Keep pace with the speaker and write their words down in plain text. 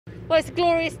Well, it's a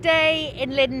glorious day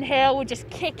in Linden Hill. We're just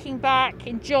kicking back,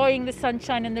 enjoying the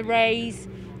sunshine and the rays.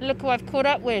 Look who I've caught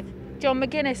up with, John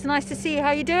McGuinness. Nice to see you. How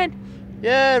are you doing?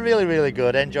 Yeah, really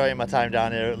good. Enjoying my time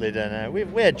down here at Linden.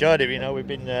 We enjoyed it. You know, we've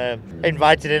been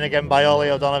invited in again by Ollie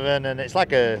O'Donovan, and it's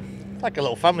like a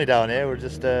little family down here. We're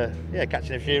just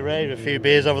catching a few rays, a few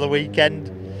beers over the weekend,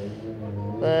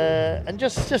 and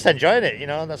just enjoying it. You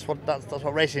know, that's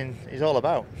what racing is all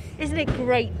about. Isn't it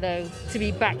great though to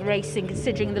be back racing,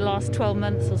 considering the last 12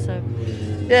 months or so?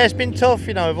 Yeah, it's been tough.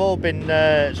 You know, we've all been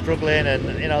struggling,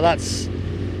 and you know that's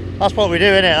what we do,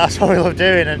 innit? That's what we love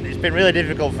doing, and it's been really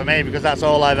difficult for me because that's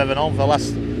all I've ever known for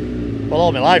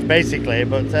all my life basically.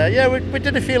 But we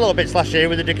did a few little bits last year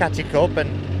with the Ducati Cup,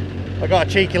 and I got a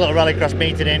cheeky little rallycross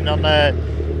meeting in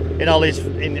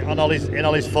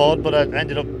Ollie's Ford, but I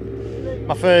ended up,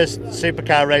 my first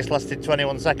supercar race lasted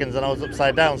 21 seconds and I was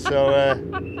upside down, so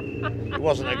it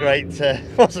wasn't a great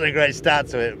start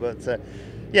to it. But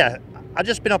I've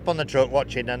just been up on the truck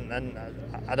watching, and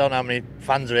I don't know how many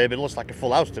fans are here, but it looks like a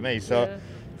full house to me. So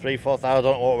 3,000-4,000, I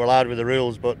don't know what we're allowed with the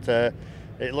rules, but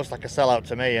it looks like a sellout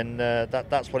to me, and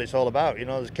that's what it's all about. You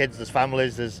know, there's kids, there's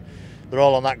families, they're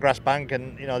all on that grass bank,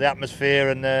 and you know the atmosphere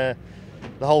and the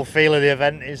whole feel of the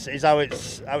event is how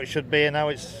it should be, and how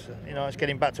it's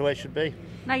getting back to where it should be.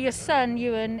 Now your son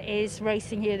Ewan is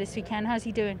racing here this weekend. How's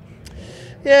he doing?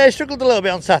 Yeah, he struggled a little bit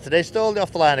on Saturday, stalled it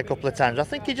off the line a couple of times. I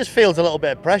think he just feels a little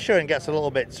bit of pressure and gets a little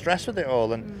bit stressed with it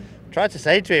all, and tried to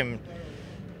say to him,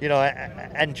 you know,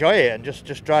 enjoy it and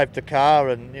just drive the car,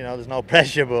 and you know there's no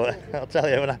pressure. But I'll tell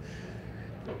you,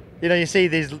 you see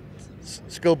these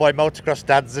schoolboy motocross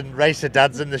dads and racer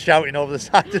dads, and they're shouting over the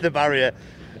side of the barrier.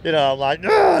 You know, I'm like,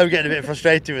 I'm getting a bit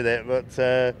frustrated with it, but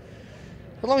as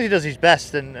long as he does his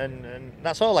best, and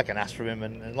that's all I can ask from him,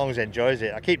 and as long as he enjoys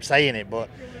it. I keep saying it, but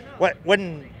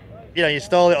when you know you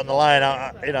stall it on the line,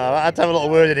 I had to have a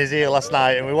little word in his ear last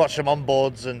night, and we watched some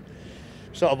onboards and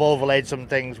sort of overlaid some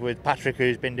things with Patrick,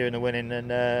 who's been doing the winning,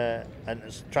 and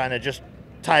trying to just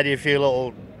tidy a few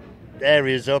little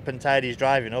areas up and tidy his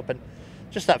driving up, and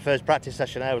just that first practice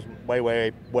session there was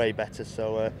way better.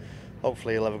 So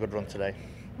hopefully he'll have a good run today.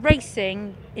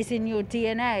 Racing is in your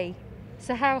DNA,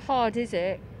 so how hard is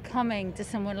it coming to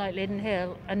someone like Linden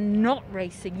Hill and not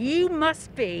racing? You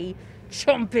must be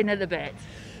chomping at the bit.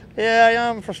 Yeah, I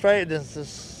am frustrated.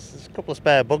 There's a couple of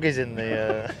spare buggies in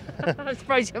the. I'm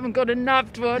surprised you haven't got a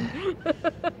nabbed one.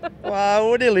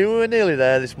 Well, we were nearly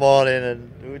there this morning,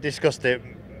 and we discussed it,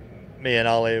 me and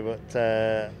Ollie,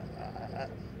 but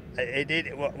we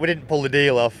didn't pull the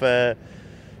deal off.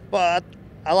 But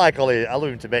I like Ollie. I love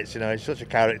him to bits. You know, he's such a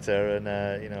character,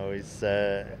 and you know,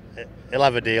 he'll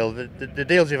have a deal. The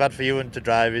deals we've had for Ewan to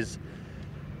drive is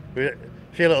a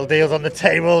few little deals on the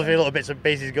table, a few little bits and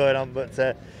pieces going on,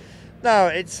 but. No,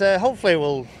 it's hopefully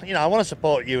we'll. You know, I want to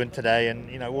support Ewan today, and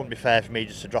you know, it wouldn't be fair for me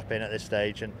just to drop in at this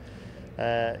stage. And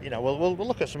you know, we'll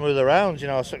look at some of the rounds. You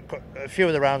know, a few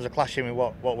of the rounds are clashing with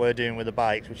what we're doing with the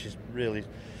bikes, which is really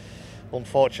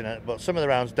unfortunate. But some of the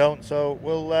rounds don't. So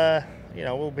we'll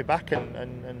be back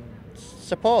and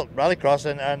support Rallycross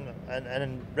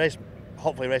and race.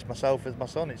 Hopefully, race myself with my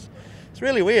son. It's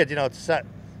really weird, you know, to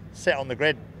sit on the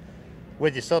grid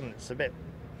with your son. It's a bit.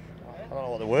 I don't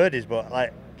know what the word is, but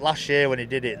like. Last year when he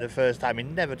did it the first time,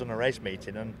 he'd never done a race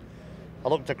meeting, and I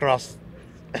looked across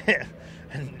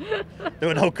and there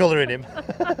was no colour in him.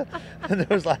 And there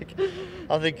was like,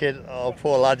 I'm thinking, oh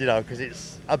poor lad, you know,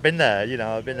 because I've been there.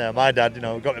 My dad, you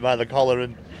know, got me by the collar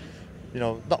and, you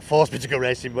know, not forced me to go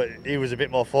racing, but he was a bit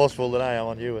more forceful than I am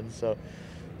on Ewan. So,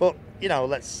 but you know,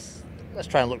 let's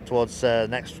try and look towards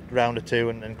next round or two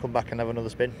and come back and have another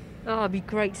spin. Oh, it'd be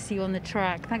great to see you on the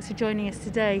track. Thanks for joining us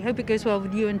today. Hope it goes well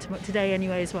with you and today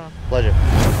anyway as well. Pleasure.